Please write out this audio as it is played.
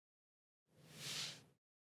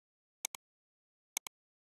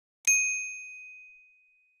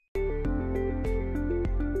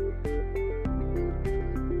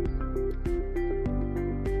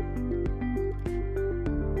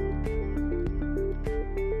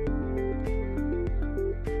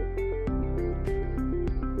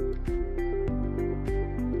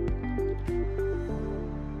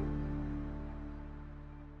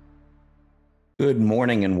Good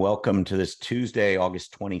morning and welcome to this Tuesday,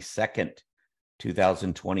 August 22nd,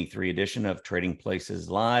 2023 edition of Trading Places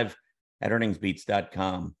Live at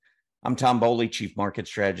earningsbeats.com. I'm Tom Bowley, Chief Market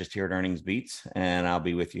Strategist here at Earnings Beats, and I'll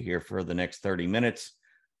be with you here for the next 30 minutes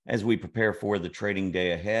as we prepare for the trading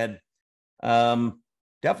day ahead.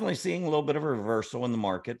 Definitely seeing a little bit of a reversal in the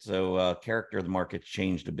market. So character of the market's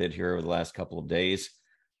changed a bit here over the last couple of days.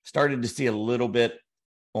 Started to see a little bit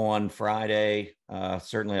on Friday,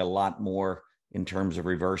 certainly a lot more in terms of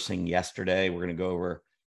reversing yesterday. We're going to go over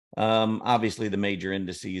obviously the major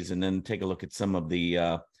indices and then take a look at some of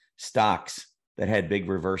the stocks that had big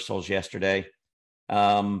reversals yesterday.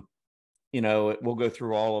 We'll go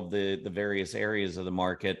through all of the various areas of the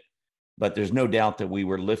market, but there's no doubt that we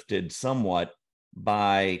were lifted somewhat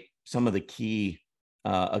by some of the key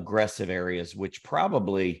aggressive areas, which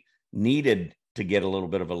probably needed to get a little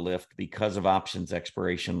bit of a lift because of options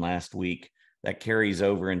expiration last week. That carries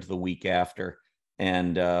over into the week after,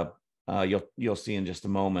 and you'll see in just a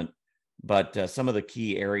moment. But some of the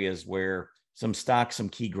key areas where some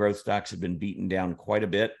key growth stocks have been beaten down quite a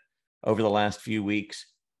bit over the last few weeks.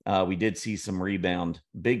 We did see some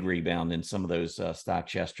big rebound in some of those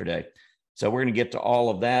stocks yesterday. So we're going to get to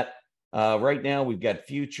all of that. Right now, we've got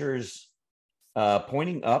futures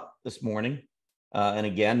pointing up this morning. And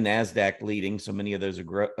again, NASDAQ leading. So many of those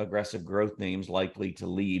aggressive growth names likely to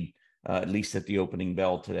lead, at least at the opening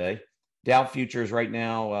bell today. Dow futures right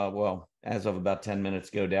now, as of about 10 minutes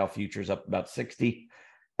ago, Dow futures up about 60.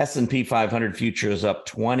 S&P 500 futures up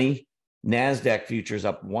 20. NASDAQ futures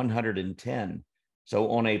up 110. So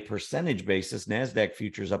on a percentage basis, NASDAQ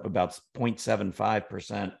futures up about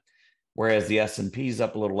 0.75%, whereas the S&P is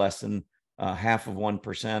up a little less than half of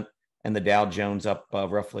 1%, and the Dow Jones up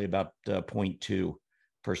roughly about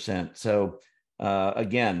 0.2%. So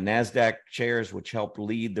again, NASDAQ shares, which helped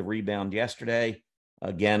lead the rebound yesterday,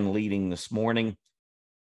 again, leading this morning.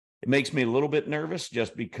 It makes me a little bit nervous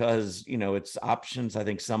just because, it's options. I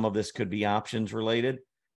think some of this could be options related,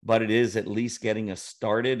 but it is at least getting us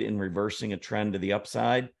started in reversing a trend to the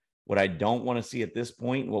upside. What I don't want to see at this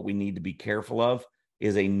point, what we need to be careful of,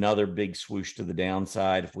 is another big swoosh to the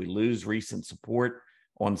downside. If we lose recent support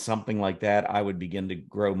on something like that, I would begin to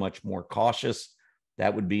grow much more cautious.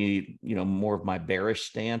 That would be, more of my bearish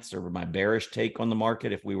stance or my bearish take on the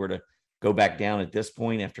market. If we were to go back down at this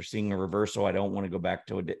point after seeing a reversal, I don't want to go back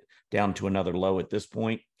down to another low at this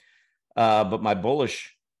point. But my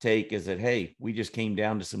bullish take is that, hey, we just came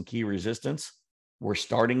down to some key resistance. We're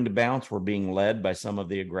starting to bounce. We're being led by some of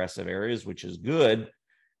the aggressive areas, which is good,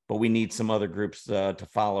 but we need some other groups to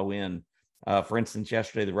follow in. For instance,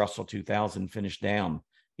 yesterday, the Russell 2000 finished down,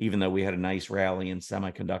 even though we had a nice rally in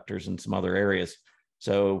semiconductors and some other areas.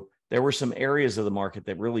 So there were some areas of the market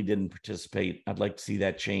that really didn't participate. I'd like to see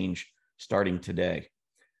that change starting today.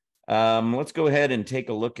 Let's go ahead and take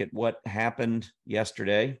a look at what happened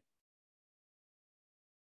yesterday.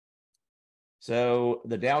 So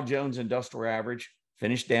the Dow Jones Industrial Average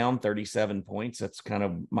finished down 37 points. That's kind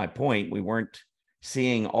of my point. We weren't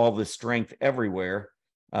seeing all the strength everywhere.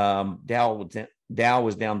 Dow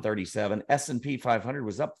was down 37. S&P 500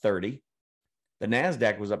 was up 30. The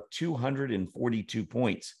NASDAQ was up 242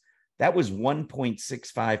 points. That was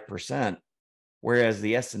 1.65%, whereas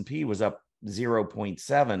the S&P was up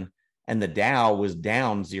 0.7 and the Dow was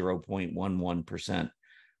down 0.11%.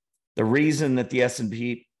 The reason that the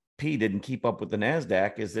S&P didn't keep up with the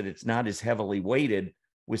NASDAQ is that it's not as heavily weighted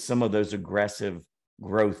with some of those aggressive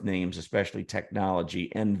growth names, especially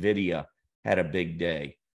technology. NVIDIA had a big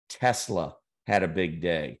day. Tesla had a big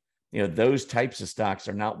day. Those types of stocks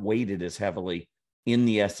are not weighted as heavily in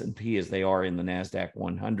the S&P as they are in the NASDAQ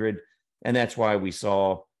 100. And that's why we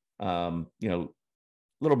saw, a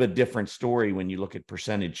little bit different story when you look at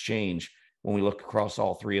percentage change when we look across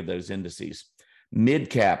all three of those indices.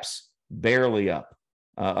 Mid caps barely up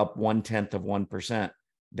 0.1%.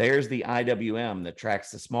 There's the IWM that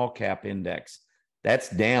tracks the small cap index. That's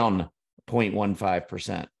down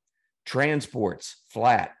 0.15%. Transports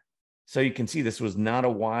flat. So you can see this was not a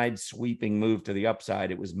wide sweeping move to the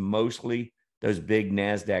upside. It was mostly those big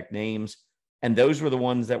NASDAQ names. And those were the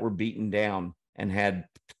ones that were beaten down and had,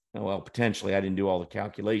 potentially, I didn't do all the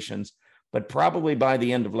calculations, but probably by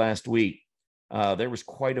the end of last week, there was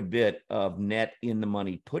quite a bit of net in the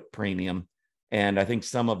money put premium. And I think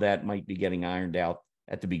some of that might be getting ironed out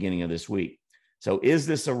at the beginning of this week. So is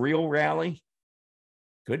this a real rally?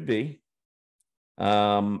 Could be.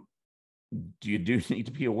 You do need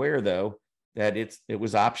to be aware, though, that it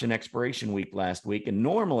was option expiration week last week. And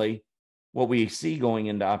normally what we see going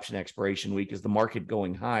into option expiration week is the market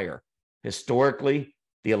going higher. Historically,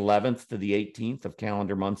 the 11th to the 18th of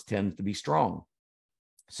calendar months tends to be strong.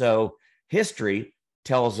 So history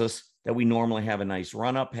tells us that we normally have a nice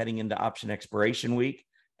run up heading into option expiration week.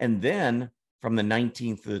 And then from the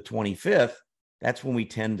 19th to the 25th, that's when we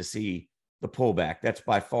tend to see the pullback. That's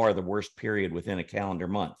by far the worst period within a calendar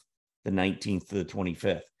month, the 19th to the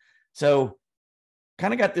 25th. So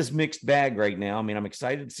kind of got this mixed bag right now. I mean, I'm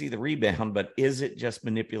excited to see the rebound, but is it just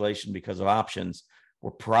manipulation because of options?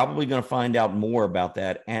 We're probably going to find out more about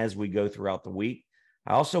that as we go throughout the week.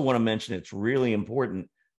 I also want to mention it's really important.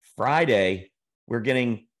 Friday, we're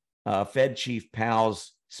getting Fed Chief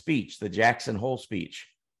Powell's speech, the Jackson Hole speech.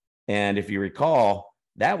 And if you recall,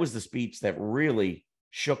 that was the speech that really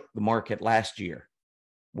shook the market last year,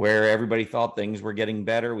 where everybody thought things were getting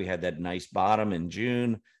better. We had that nice bottom in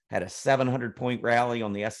June, had a 700-point rally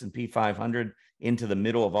on the S&P 500 into the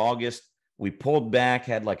middle of August. We pulled back,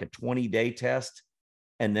 had like a 20-day test,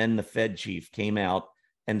 and then the Fed chief came out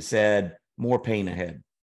and said, more pain ahead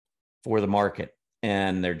for the market.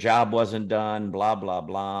 And their job wasn't done, blah, blah,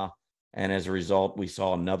 blah. And as a result, we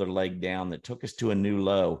saw another leg down that took us to a new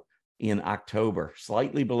low in October,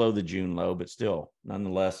 slightly below the June low, but still,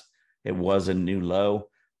 nonetheless, it was a new low.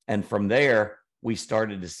 And from there, we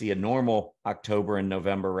started to see a normal October and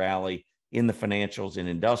November rally in the financials and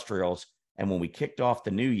industrials. And when we kicked off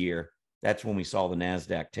the new year, that's when we saw the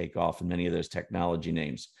NASDAQ take off and many of those technology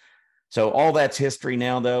names. So all that's history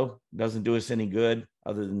now, though. Doesn't do us any good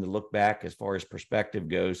other than to look back as far as perspective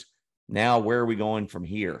goes. Now, where are we going from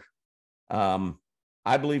here?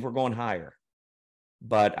 I believe we're going higher,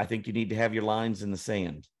 but I think you need to have your lines in the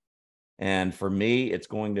sand. And for me, it's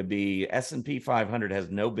going to be S&P 500 has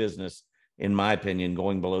no business, in my opinion,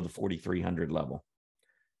 going below the 4,300 level.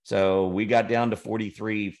 So we got down to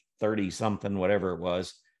 4,330 something, whatever it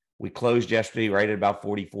was. We closed yesterday right at about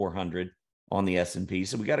 4,400 on the S&P.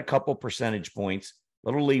 So we got a couple percentage points, a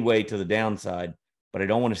little leeway to the downside, but I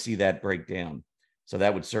don't want to see that break down. So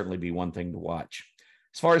that would certainly be one thing to watch.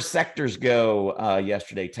 As far as sectors go,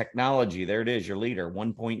 yesterday, technology, there it is, your leader,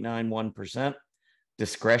 1.91%.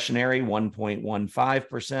 Discretionary,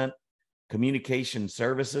 1.15%. Communication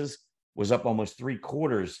services was up almost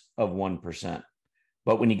 0.75%.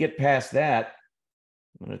 But when you get past that,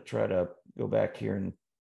 I'm going to try to go back here and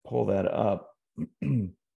pull that up.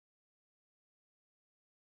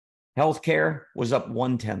 Healthcare was up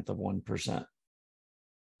 0.1%.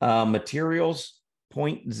 Materials,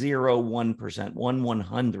 0.01%,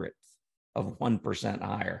 1/100th of 1%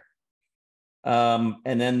 higher.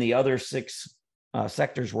 And then the other six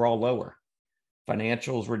sectors were all lower.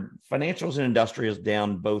 Financials and industrials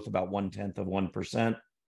down both about 0.1%.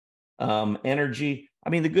 Energy, I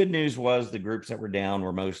mean, the good news was the groups that were down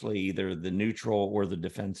were mostly either the neutral or the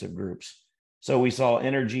defensive groups. So we saw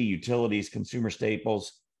energy, utilities, consumer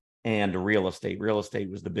staples, and real estate. Real estate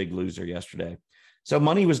was the big loser yesterday. So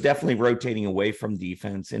money was definitely rotating away from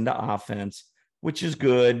defense into offense, which is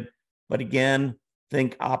good. But again,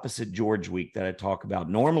 think opposite George week that I talk about.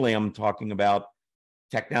 Normally, I'm talking about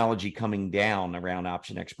technology coming down around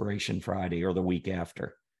option expiration Friday or the week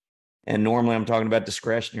after. And normally I'm talking about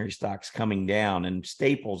discretionary stocks coming down and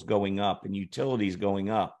staples going up and utilities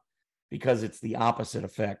going up, because it's the opposite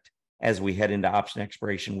effect as we head into option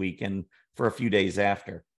expiration week and for a few days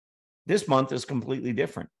after. This month is completely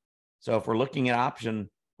different. So if we're looking at option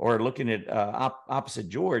or looking at opposite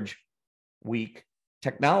George week,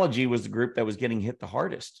 technology was the group that was getting hit the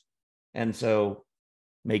hardest. And so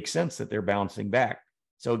makes sense that they're bouncing back.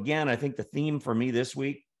 So again, I think the theme for me this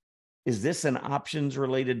week, is this an options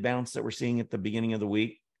related bounce that we're seeing at the beginning of the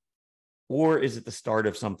week? Or is it the start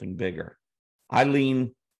of something bigger? I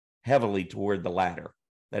lean heavily toward the latter,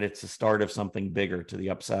 that it's the start of something bigger to the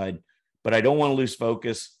upside. But I don't want to lose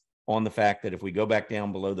focus on the fact that if we go back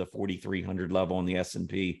down below the 4,300 level on the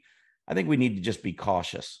S&P, I think we need to just be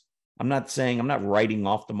cautious. I'm not writing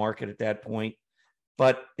off the market at that point,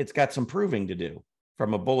 but it's got some proving to do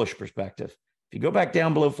from a bullish perspective. If you go back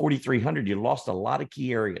down below 4,300, you lost a lot of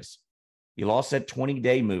key areas. You lost that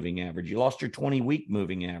 20-day moving average. You lost your 20-week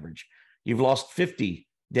moving average. You've lost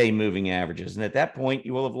 50-day moving averages. And at that point,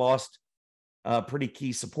 you will have lost a pretty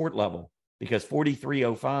key support level, because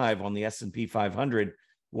 4,305 on the S&P 500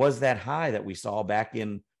 was that high that we saw back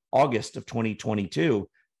in August of 2022,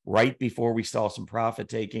 right before we saw some profit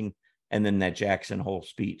taking and then that Jackson Hole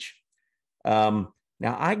speech. Now,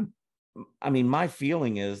 I mean, my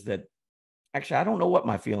feeling is that, actually, I don't know what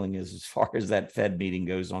my feeling is as far as that Fed meeting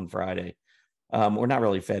goes on Friday. Or not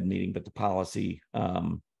really Fed meeting, but the policy,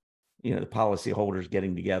 the policy holders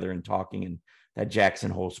getting together and talking, and that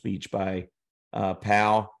Jackson Hole speech by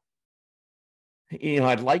Powell.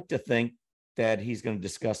 I'd like to think that he's going to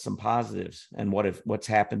discuss some positives and what's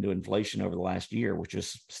happened to inflation over the last year, which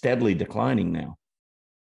is steadily declining now.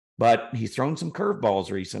 But he's thrown some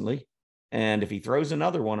curveballs recently. And if he throws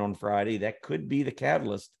another one on Friday, that could be the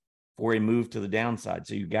catalyst for a move to the downside.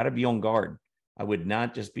 So you got to be on guard. I would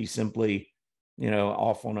not just be simply,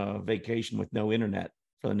 off on a vacation with no internet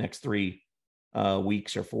for the next 3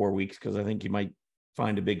 weeks or 4 weeks, because I think you might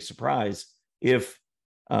find a big surprise if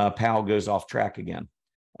Powell goes off track again.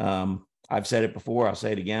 I've said it before. I'll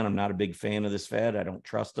say it again. I'm not a big fan of this Fed. I don't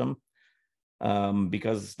trust them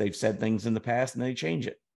because they've said things in the past and they change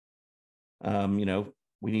it.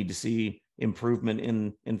 We need to see improvement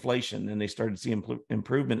in inflation, and they started to see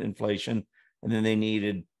improvement in inflation, and then they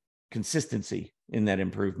needed consistency in that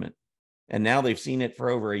improvement. And now they've seen it for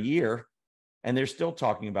over a year, and they're still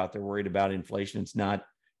talking about they're worried about inflation. It's not,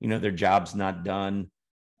 their job's not done.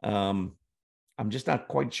 I'm just not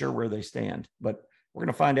quite sure where they stand, but we're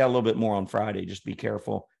going to find out a little bit more on Friday. Just be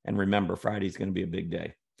careful. And remember, Friday's going to be a big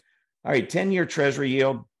day. All right, 10-year Treasury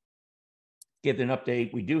yield. Get an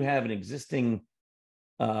update. We do have an existing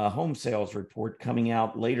home sales report coming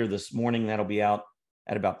out later this morning. That'll be out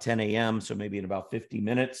at about 10 a.m., so maybe in about 50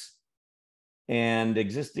 minutes. And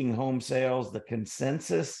existing home sales, the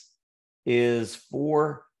consensus is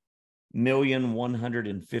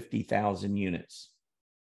 4,150,000 units.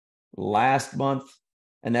 Last month,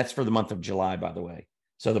 and that's for the month of July, by the way.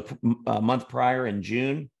 So the month prior in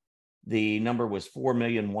June, the number was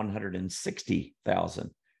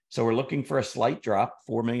 4,160,000. So we're looking for a slight drop,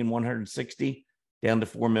 4,160,000 down to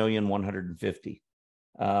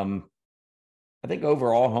 4,150,000. I think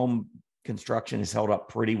overall home construction has held up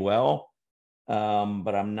pretty well,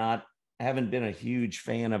 but I haven't been a huge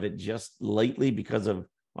fan of it just lately because of,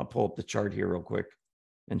 I'll pull up the chart here real quick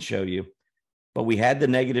and show you. But we had the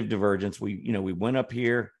negative divergence. We went up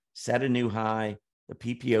here, set a new high. The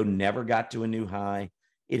PPO never got to a new high.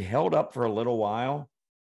 It held up for a little while,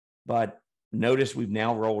 but notice we've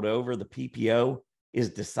now rolled over. The PPO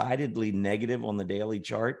is decidedly negative on the daily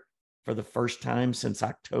chart for the first time since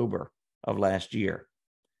October of last year.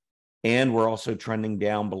 And we're also trending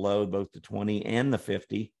down below both the 20 and the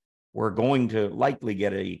 50. We're going to likely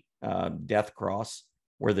get a death cross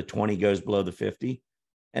where the 20 goes below the 50.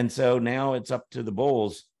 And so now it's up to the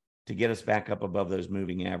bulls to get us back up above those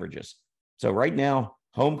moving averages. So right now,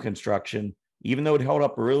 home construction, even though it held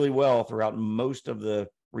up really well throughout most of the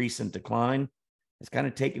recent decline, it's kind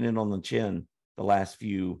of taken it on the chin the last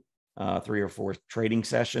few 3 or 4 trading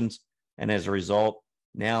sessions. And as a result,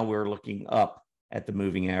 now we're looking up at the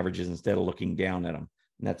moving averages instead of looking down at them.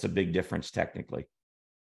 And that's a big difference technically.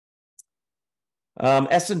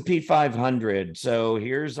 S&P 500. So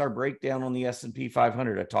here's our breakdown on the S&P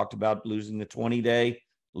 500. I talked about losing the 20-day,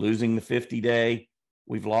 losing the 50-day.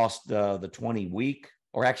 We've lost the 20-week,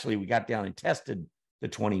 or actually we got down and tested the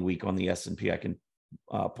 20-week on the S&P. I can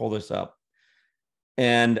pull this up.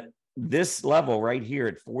 And this level right here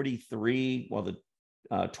at 43, well, the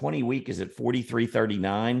 20-week is at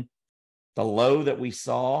 43.39. The low that we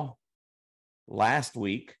saw last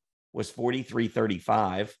week was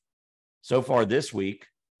 43.35. So far this week,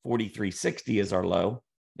 43.60 is our low,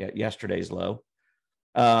 yesterday's low.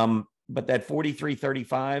 But that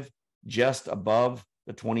 43.35, just above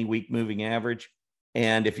the 20-week moving average.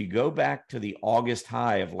 And if you go back to the August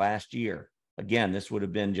high of last year, again, this would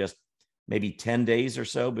have been just maybe 10 days or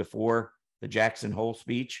so before the Jackson Hole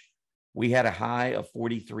speech, we had a high of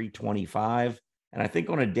 43.25. And I think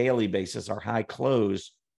on a daily basis, our high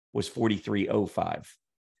close was 43.05.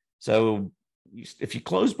 So if you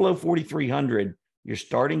close below 4,300, you're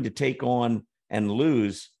starting to take on and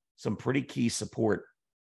lose some pretty key support.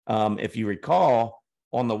 If you recall,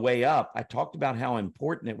 on the way up, I talked about how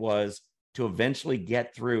important it was to eventually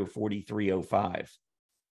get through 43.05.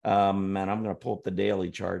 And I'm going to pull up the daily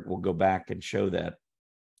chart. We'll go back and show that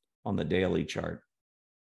on the daily chart.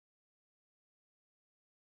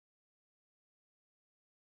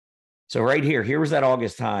 So right here was that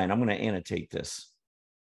August high, and I'm going to annotate this.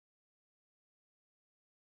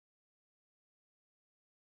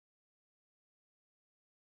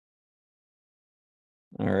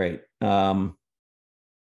 All right.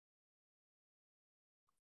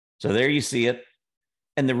 So there you see it.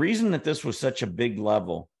 And the reason that this was such a big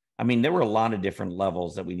level, I mean, there were a lot of different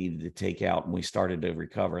levels that we needed to take out when we started to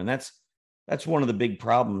recover. And that's one of the big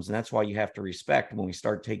problems. And that's why you have to respect when we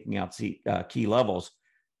start taking out key levels,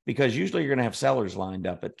 because usually you're going to have sellers lined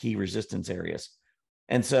up at key resistance areas.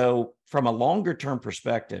 And so from a longer term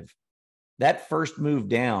perspective, that first move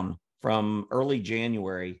down from early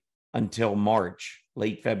January until March,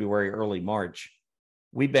 late February, early March,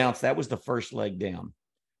 we bounced. That was the first leg down.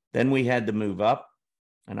 Then we had to move up.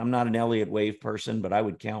 And I'm not an Elliott wave person, but I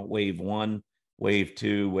would count wave 1, wave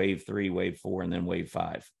 2, wave 3, wave 4, and then wave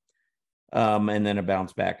 5. and then a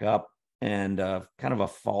bounce back up and kind of a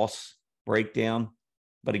false breakdown.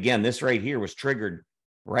 But again, this right here was triggered,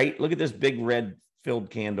 right? Look at this big red filled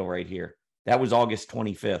candle right here. That was August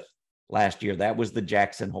 25th last year. That was the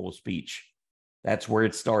Jackson Hole speech. That's where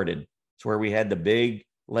it started. It's where we had the big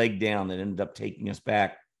leg down that ended up taking us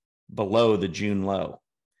back below the June low.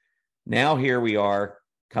 Now here we are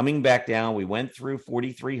coming back down. We went through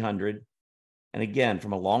 4,300. And again,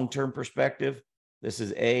 from a long-term perspective, this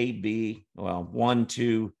is A, B, well, 1,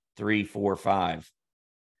 2, 3, 4, 5.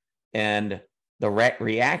 And the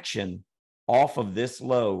reaction off of this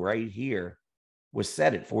low right here was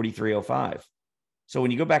set at 43.05. So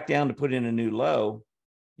when you go back down to put in a new low,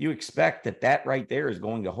 you expect that that right there is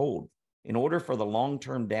going to hold. In order for the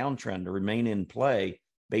long-term downtrend to remain in play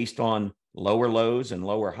based on lower lows and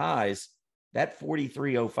lower highs, that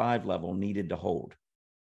 43.05 level needed to hold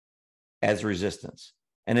as resistance.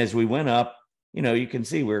 And as we went up, you can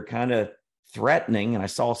see we were kind of threatening, and I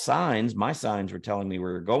saw signs. My signs were telling me we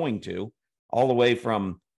were going to, all the way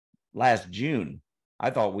from last June.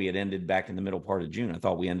 I thought we had ended back in the middle part of June. I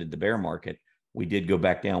thought we ended the bear market. We did go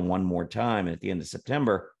back down one more time. And at the end of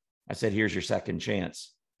September, I said, here's your second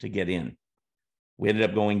chance to get in. We ended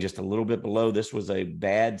up going just a little bit below. This was a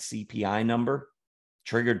bad CPI number,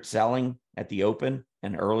 triggered selling at the open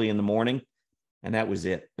and early in the morning. And that was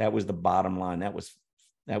it. That was the bottom line. That was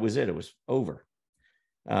it. It was over.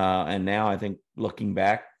 And now I think looking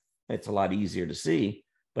back, it's a lot easier to see.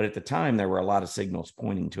 But at the time, there were a lot of signals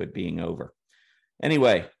pointing to it being over.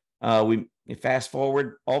 Anyway, we fast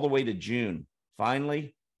forward all the way to June.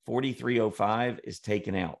 Finally, 43.05 is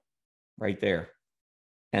taken out right there.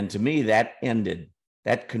 And to me,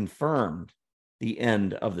 that confirmed the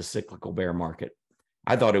end of the cyclical bear market.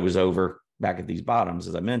 I thought it was over back at these bottoms,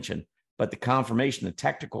 as I mentioned, but the confirmation, the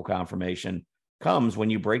technical confirmation, comes when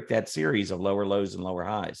you break that series of lower lows and lower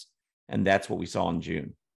highs. And that's what we saw in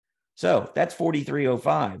June. So that's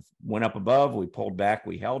 43.05. Went up above, we pulled back,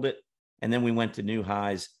 we held it, and then we went to new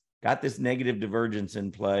highs, got this negative divergence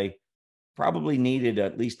in play, probably needed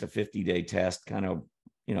at least a 50-day test, kind of,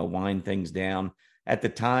 wind things down. At the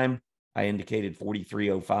time, I indicated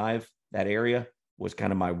 43.05. That area was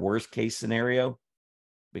kind of my worst case scenario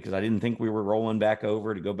because I didn't think we were rolling back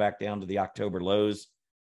over to go back down to the October lows.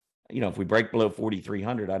 If we break below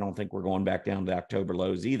 4,300, I don't think we're going back down to October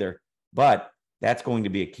lows either. But that's going to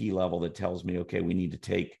be a key level that tells me, okay, we need to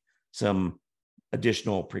take some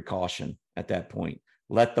additional precaution at that point.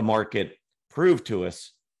 Let the market prove to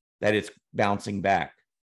us that it's bouncing back.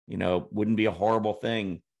 Wouldn't be a horrible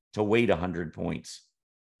thing to wait 100 points.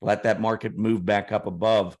 Let that market move back up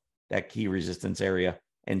above that key resistance area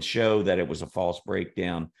and show that it was a false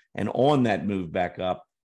breakdown. And on that move back up,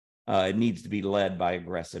 it needs to be led by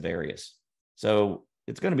aggressive areas. So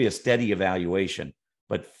it's going to be a steady evaluation.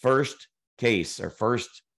 But first case or first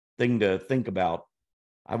thing to think about,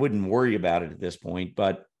 I wouldn't worry about it at this point,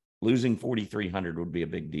 but losing 4,300 would be a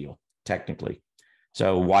big deal technically.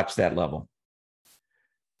 So watch that level.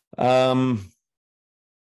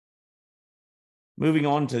 Moving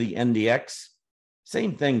on to the NDX,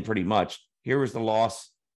 same thing pretty much. Here was the loss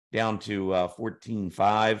down to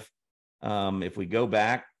 14.5. If we go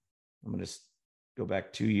back, I'm going to go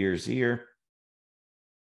back 2 years here.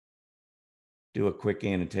 Do a quick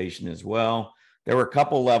annotation as well. There were a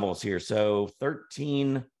couple levels here. So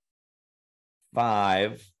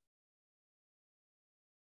 13.5.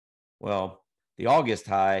 Well, the August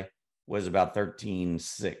high was about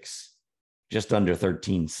 13.6, just under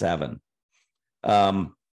 13.7.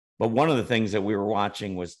 But one of the things that we were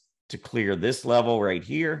watching was to clear this level right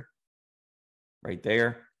here, right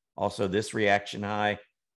there. Also this reaction high.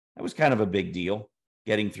 That was kind of a big deal.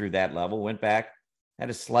 Getting through that level, went back, had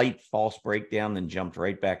a slight false breakdown, then jumped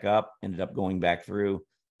right back up, ended up going back through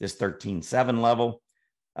this 13.7 level,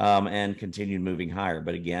 and continued moving higher.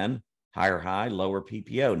 But again, higher high, lower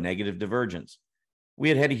PPO, negative divergence. We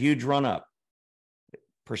had a huge run up.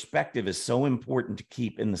 Perspective is so important to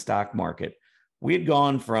keep in the stock market. We had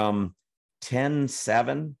gone from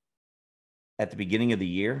 10.7 at the beginning of the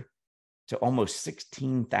year to almost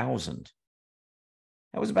 16,000.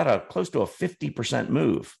 That was about close to a 50%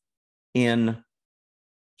 move in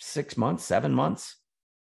 6 months, 7 months.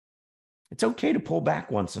 It's okay to pull back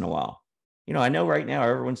once in a while. I know right now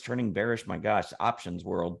everyone's turning bearish. My gosh, options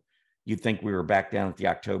world, you'd think we were back down at the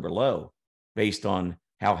October low based on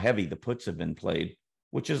how heavy the puts have been played,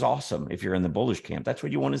 which is awesome if you're in the bullish camp. That's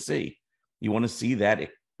what you want to see. You want to see that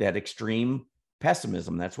extreme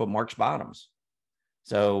pessimism. That's what marks bottoms.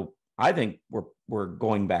 So I think we're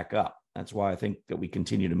going back up. That's why I think that we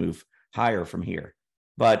continue to move higher from here.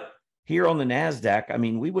 But here on the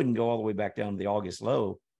NASDAQ, we wouldn't go all the way back down to the August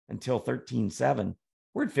low until 13.7,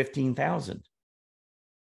 we're at 15,000.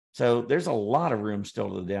 So there's a lot of room still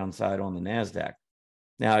to the downside on the NASDAQ.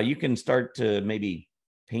 Now you can start to maybe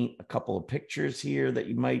paint a couple of pictures here that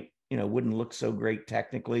you might, wouldn't look so great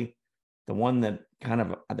technically. The one that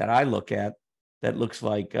I look at that looks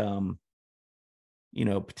like,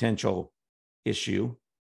 potential issue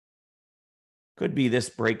could be this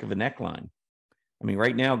break of a neckline. I mean,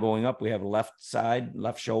 right now going up, we have a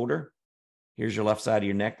left shoulder. Here's your left side of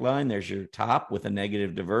your neckline. There's your top with a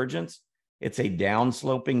negative divergence. It's a down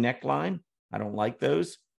sloping neckline. I don't like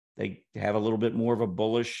those. They have a little bit more of a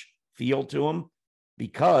bullish feel to them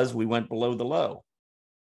because we went below the low.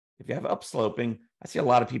 If you have upsloping, I see a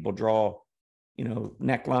lot of people draw,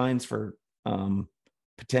 necklines for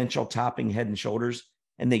potential topping Head and Shoulders,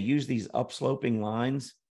 and they use these upsloping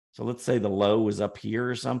lines. So let's say the low is up here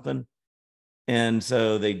or something. And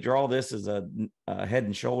so they draw this as a Head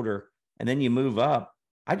and Shoulder, and then you move up.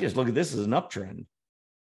 I just look at this as an uptrend.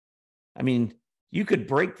 I mean, you could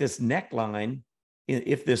break this neckline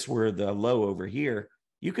if this were the low over here.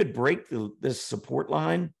 You could break this support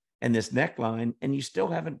line and this neckline, and you still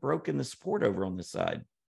haven't broken the support over on this side.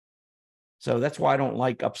 So that's why I don't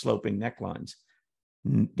like upsloping necklines.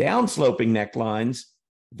 Downsloping necklines,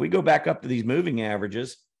 if we go back up to these moving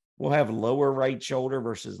averages, we'll have lower right shoulder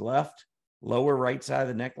versus left, lower right side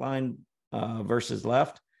of the neckline versus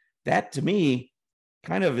left. That to me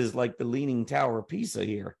kind of is like the Leaning Tower of Pisa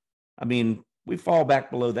here. I mean, we fall back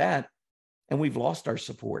below that and we've lost our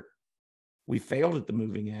support. We failed at the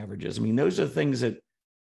moving averages. I mean, those are things that,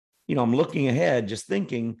 I'm looking ahead, just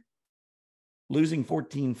thinking losing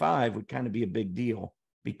 14.5 would kind of be a big deal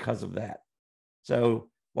because of that. So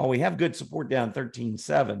while we have good support down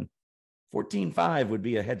 13.7, 14.5 would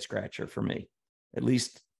be a head scratcher for me, at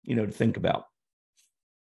least, to think about.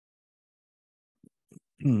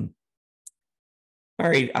 All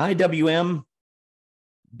right, IWM,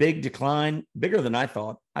 big decline, bigger than I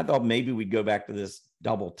thought. I thought maybe we'd go back to this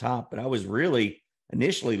double top, but I was really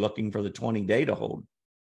initially looking for the 20-day to hold.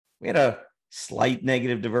 We had a slight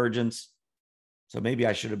negative divergence, so maybe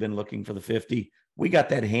I should have been looking for the 50. We got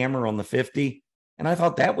that hammer on the 50, and I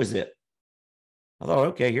thought that was it. I thought,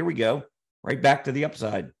 okay, here we go, right back to the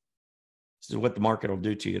upside. This is what the market will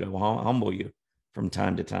do to you, to humble you from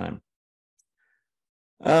time to time.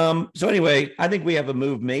 So anyway, I think we have a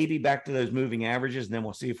move maybe back to those moving averages, and then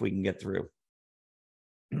we'll see if we can get through.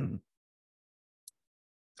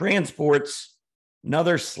 Transports,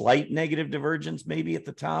 another slight negative divergence maybe at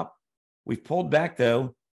the top. We've pulled back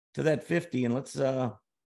though to that 50, and let's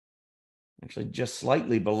actually just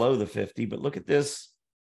slightly below the 50, but look at this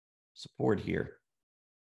support here.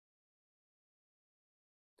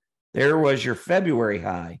 There was your February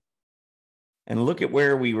high, and look at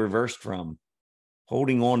where we reversed from,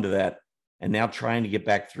 holding on to that and now trying to get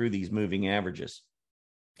back through these moving averages.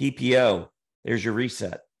 PPO, there's your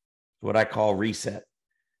reset, what I call reset.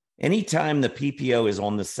 Anytime the PPO is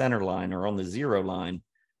on the center line or on the zero line,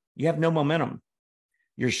 you have no momentum.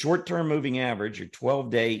 Your short-term moving average, your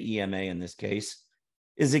 12-day EMA in this case,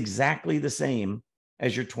 is exactly the same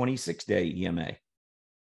as your 26-day EMA.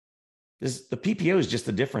 The PPO is just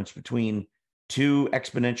the difference between two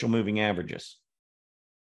exponential moving averages.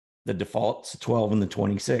 The default's 12 and the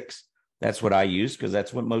 26. That's what I use because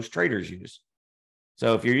that's what most traders use.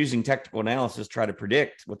 So if you're using technical analysis, try to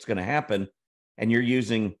predict what's going to happen, and you're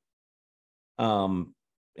using,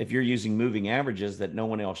 if you're using moving averages that no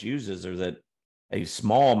one else uses or that a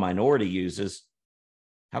small minority uses,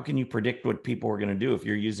 how can you predict what people are going to do if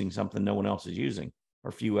you're using something no one else is using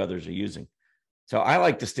or few others are using? So I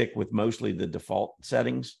like to stick with mostly the default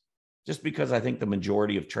settings just because I think the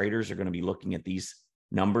majority of traders are going to be looking at these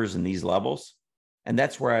numbers and these levels. And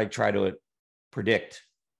that's where I try to predict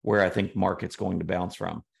where I think market's going to bounce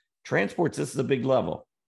from. Transports, this is a big level.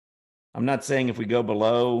 I'm not saying if we go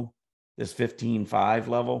below this 15.5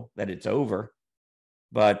 level that it's over,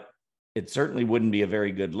 but it certainly wouldn't be a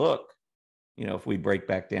very good look. If we break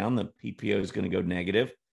back down, the PPO is going to go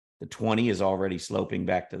negative. The 20 is already sloping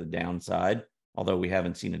back to the downside, although we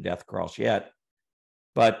haven't seen a death cross yet.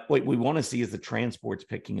 But what we want to see is the transports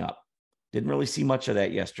picking up. Didn't really see much of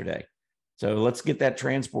that yesterday. So let's get that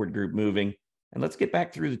transport group moving, and let's get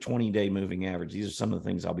back through the 20-day moving average. These are some of the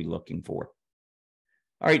things I'll be looking for.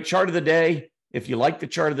 All right, chart of the day. If you like the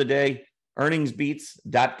chart of the day,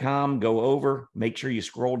 earningsbeats.com, go over, make sure you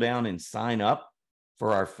scroll down and sign up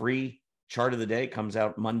for our free chart of the day. It comes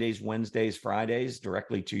out Mondays, Wednesdays, Fridays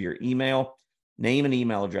directly to your email. Name and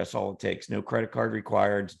email address, all it takes. No credit card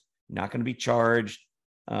required. Not going to be charged.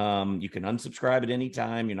 You can unsubscribe at any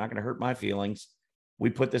time. You're not going to hurt my feelings. We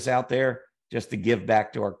put this out there just to give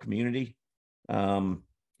back to our community.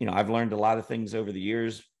 I've learned a lot of things over the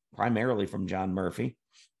years, primarily from John Murphy,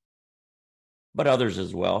 but others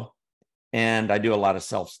as well. And I do a lot of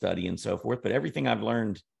self-study and so forth. But everything I've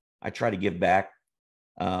learned, I try to give back,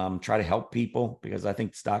 try to help people, because I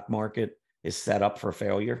think the stock market is set up for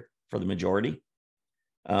failure for the majority.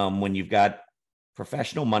 When you've got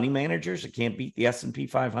professional money managers that can't beat the S&P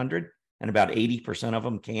 500, and about 80% of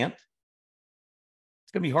them can't,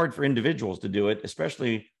 it's going to be hard for individuals to do it,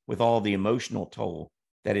 especially with all the emotional toll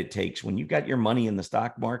that it takes. When you've got your money in the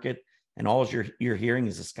stock market and all you're hearing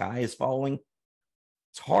is the sky is falling,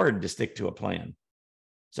 it's hard to stick to a plan.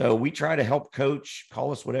 So we try to help coach,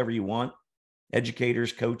 call us whatever you want,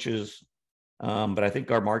 educators, coaches. But I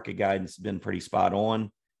think our market guidance has been pretty spot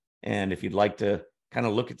on. And if you'd like to kind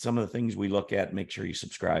of look at some of the things we look at, make sure you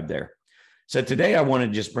subscribe there. So today I want to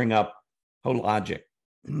just bring up Hologic.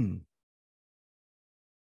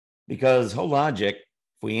 Because Hologic,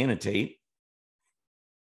 if we annotate,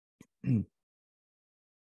 you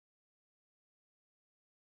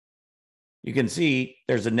can see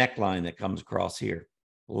there's a neckline that comes across here.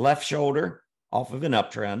 Left shoulder off of an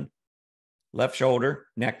uptrend, left shoulder,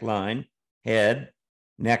 neckline, head,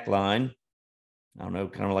 neckline. I don't know,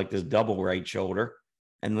 kind of like this double right shoulder.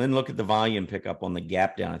 And then look at the volume pickup on the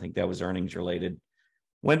gap down. I think that was earnings related.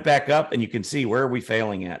 Went back up, and you can see where are we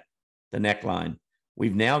failing at? The neckline.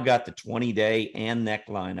 We've now got the 20-day and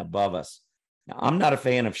neckline above us. Now, I'm not a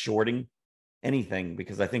fan of shorting anything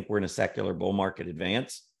because I think we're in a secular bull market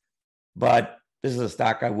advance. But this is a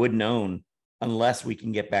stock I wouldn't own unless we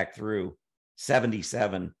can get back through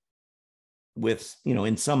 77 with,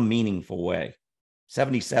 in some meaningful way.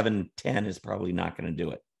 77.10 is probably not going to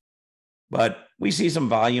do it. But we see some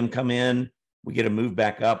volume come in. We get a move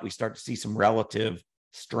back up. We start to see some relative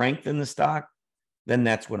strength in the stock. Then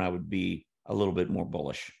that's when I would be a little bit more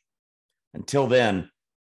bullish. Until then,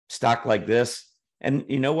 stock like this. And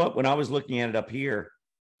you know what? When I was looking at it up here,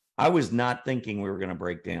 I was not thinking we were going to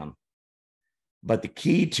break down. But the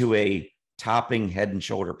key to a topping head and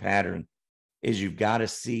shoulder pattern is you've got to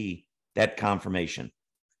see that confirmation.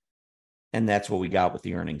 And that's what we got with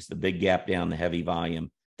the earnings, the big gap down, the heavy volume,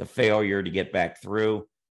 the failure to get back through.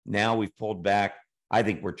 Now we've pulled back. I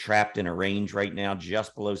think we're trapped in a range right now,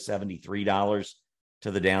 just below $73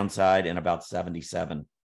 to the downside and about 77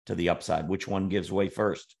 to the upside. Which one gives way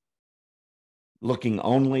first? Looking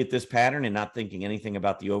only at this pattern and not thinking anything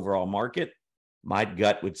about the overall market, my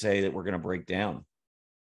gut would say that we're going to break down.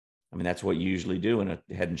 I mean, that's what you usually do in a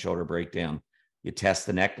head and shoulder breakdown. You test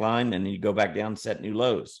the neckline and then you go back down and set new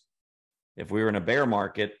lows. If we were in a bear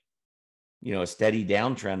market, a steady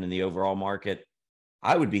downtrend in the overall market,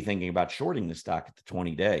 I would be thinking about shorting the stock at the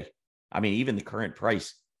 20-day. I mean, even the current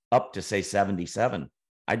price up to say 77,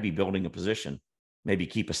 I'd be building a position, maybe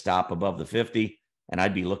keep a stop above the 50, and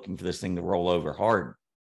I'd be looking for this thing to roll over hard.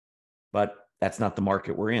 But that's not the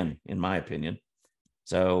market we're in my opinion.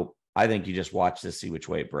 So I think you just watch this, see which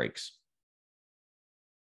way it breaks.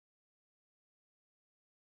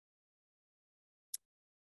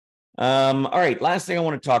 All right, last thing I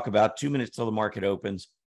want to talk about, 2 minutes till the market opens.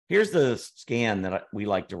 Here's the scan that we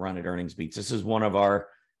like to run at Earnings Beats. This is one of our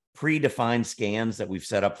predefined scans that we've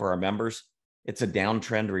set up for our members. It's a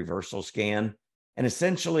downtrend reversal scan. And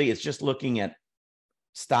essentially, it's just looking at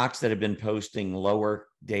stocks that have been posting lower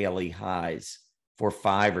daily highs for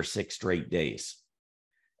 5 or 6 straight days.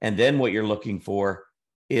 And then what you're looking for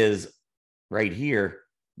is right here,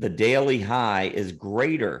 the daily high is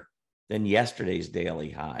greater than yesterday's daily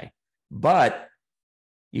high. But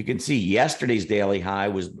you can see yesterday's daily high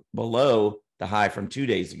was below the high from 2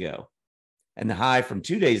 days ago. And the high from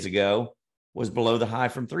 2 days ago was below the high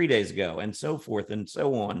from 3 days ago, and so forth and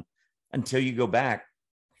so on until you go back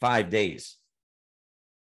 5 days.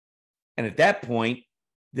 And at that point,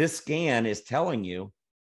 this scan is telling you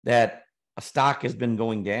that a stock has been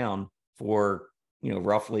going down for,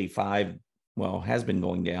 roughly has been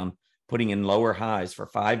going down, putting in lower highs for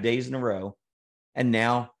 5 days in a row. And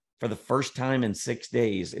now for the first time in 6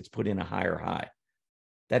 days, it's put in a higher high.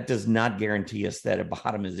 That does not guarantee us that a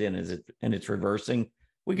bottom is in, and it's reversing.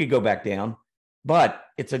 We could go back down, but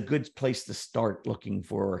it's a good place to start looking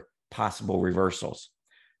for possible reversals.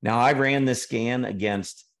 Now, I ran this scan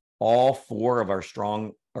against all four of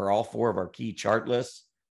our key chart lists,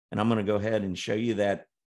 and I'm going to go ahead and show you that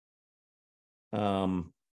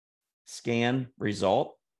scan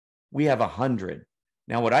result. We have 100.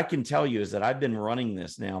 Now, what I can tell you is that I've been running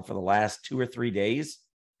this now for the last 2 or 3 days.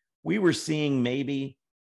 We were seeing maybe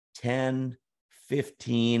 10,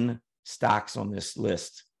 15 stocks on this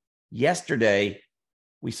list. Yesterday,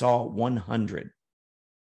 we saw 100.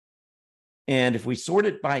 And if we sort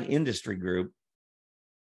it by industry group,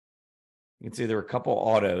 You can see there are a couple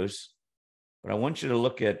autos, but I want you to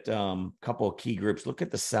look at a couple of key groups. Look at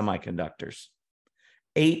the semiconductors.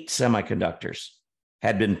 8 semiconductors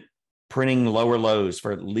had been printing lower lows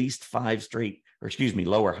for at least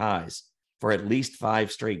lower highs for at least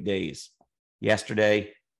 5 straight days.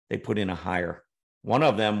 Yesterday, they put in a higher. One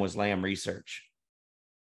of them was Lam Research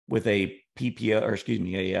with a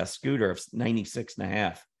a scooter of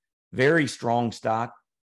 96.5. Very strong stock.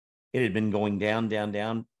 It had been going down, down,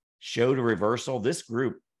 down, showed a reversal. This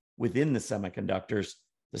group within the semiconductors,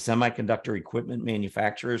 the semiconductor equipment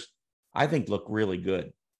manufacturers, I think look really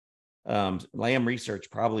good. Lam Research,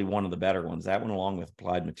 probably one of the better ones. That one, along with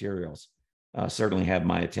Applied Materials, certainly have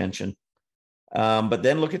my attention. But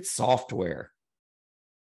then look at software.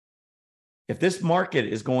 If this market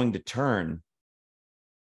is going to turn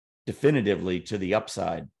definitively to the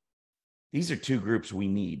upside, these are 2 groups we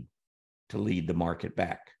need to lead the market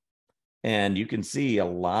back. And you can see a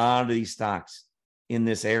lot of these stocks in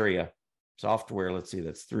this area. Software, let's see,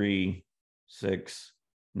 that's 3, 6,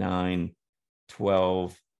 9,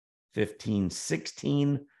 12, 15,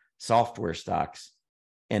 16 software stocks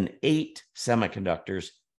and 8 semiconductors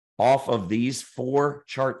off of these 4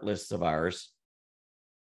 chart lists of ours.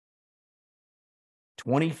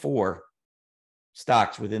 24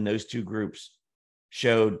 stocks within those 2 groups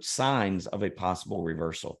showed signs of a possible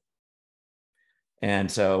reversal.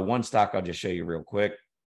 And so one stock I'll just show you real quick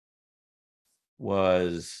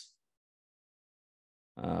was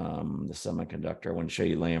the semiconductor. I want to show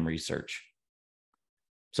you Lam Research.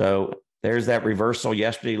 So there's that reversal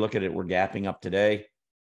yesterday. Look at it. We're gapping up today.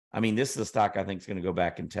 I mean, this is a stock I think is going to go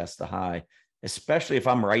back and test the high, especially if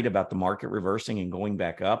I'm right about the market reversing and going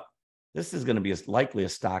back up. This is going to be likely a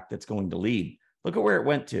stock that's going to lead. Look at where it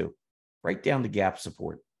went to, right down to gap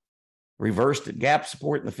support. Reversed at gap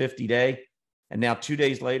support in the 50-day. And now 2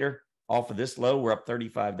 days later, off of this low, we're up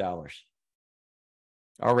 $35.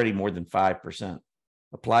 Already more than 5%.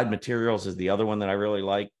 Applied Materials is the other one that I really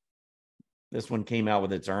like. This one came out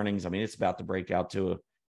with its earnings. I mean, it's about to break out to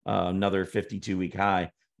another 52-week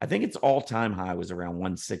high. I think its all-time high was around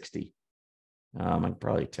 160. I can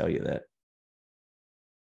probably tell you that.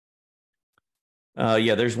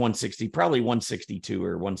 Yeah, there's 160, probably 162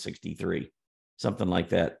 or 163, something like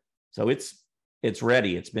that. So it's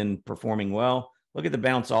ready. It's been performing well. Look at the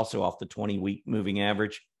bounce also off the 20-week moving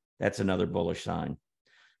average. That's another bullish sign.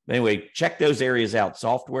 But anyway, check those areas out.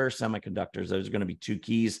 Software, semiconductors, those are going to be 2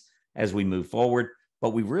 keys as we move forward. But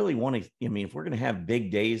we really want to, I mean, if we're going to have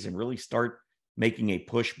big days and really start making a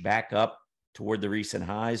push back up toward the recent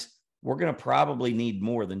highs, we're going to probably need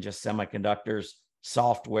more than just semiconductors,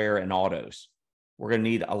 software, and autos. We're going to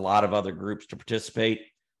need a lot of other groups to participate.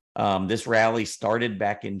 This rally started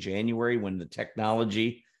back in January when the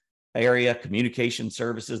technology area, communication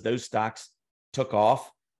services, those stocks took off.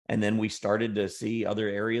 And then we started to see other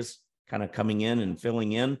areas kind of coming in and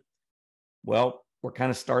filling in. Well, we're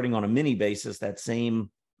kind of starting on a mini basis, that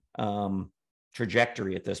same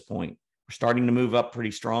trajectory at this point. We're starting to move up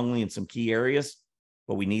pretty strongly in some key areas,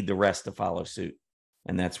 but we need the rest to follow suit.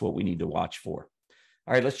 And that's what we need to watch for.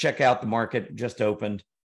 All right, let's check out the market. Just opened.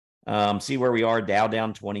 See where we are. Dow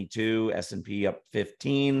down 22, S&P up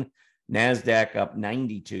 15, NASDAQ up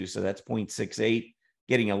 92. So that's 0.68,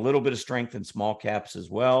 getting a little bit of strength in small caps as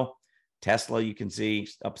well. Tesla, you can see,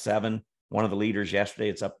 up 7. One of the leaders yesterday.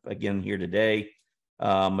 It's up again here today.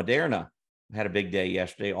 Moderna had a big day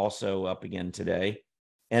yesterday, also up again today.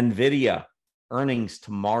 NVIDIA, earnings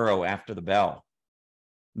tomorrow after the bell,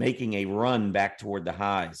 making a run back toward the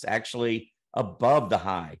highs, actually above the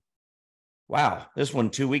high. Wow, this one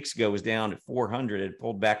 2 weeks ago was down at 400. It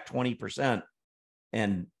pulled back 20%.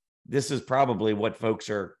 And this is probably what folks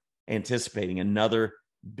are anticipating, another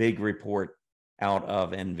big report out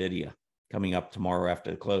of NVIDIA coming up tomorrow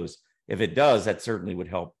after the close. If it does, that certainly would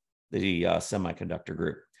help the semiconductor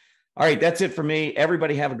group. All right, that's it for me.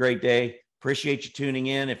 Everybody have a great day. Appreciate you tuning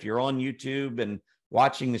in. If you're on YouTube and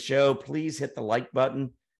watching the show, please hit the like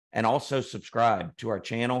button and also subscribe to our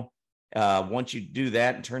channel. Once you do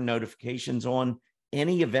that and turn notifications on,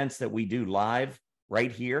 any events that we do live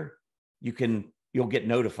right here, you'll get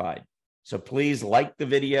notified. So please like the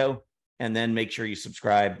video and then make sure you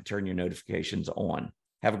subscribe, turn your notifications on.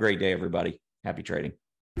 Have a great day, everybody. Happy trading.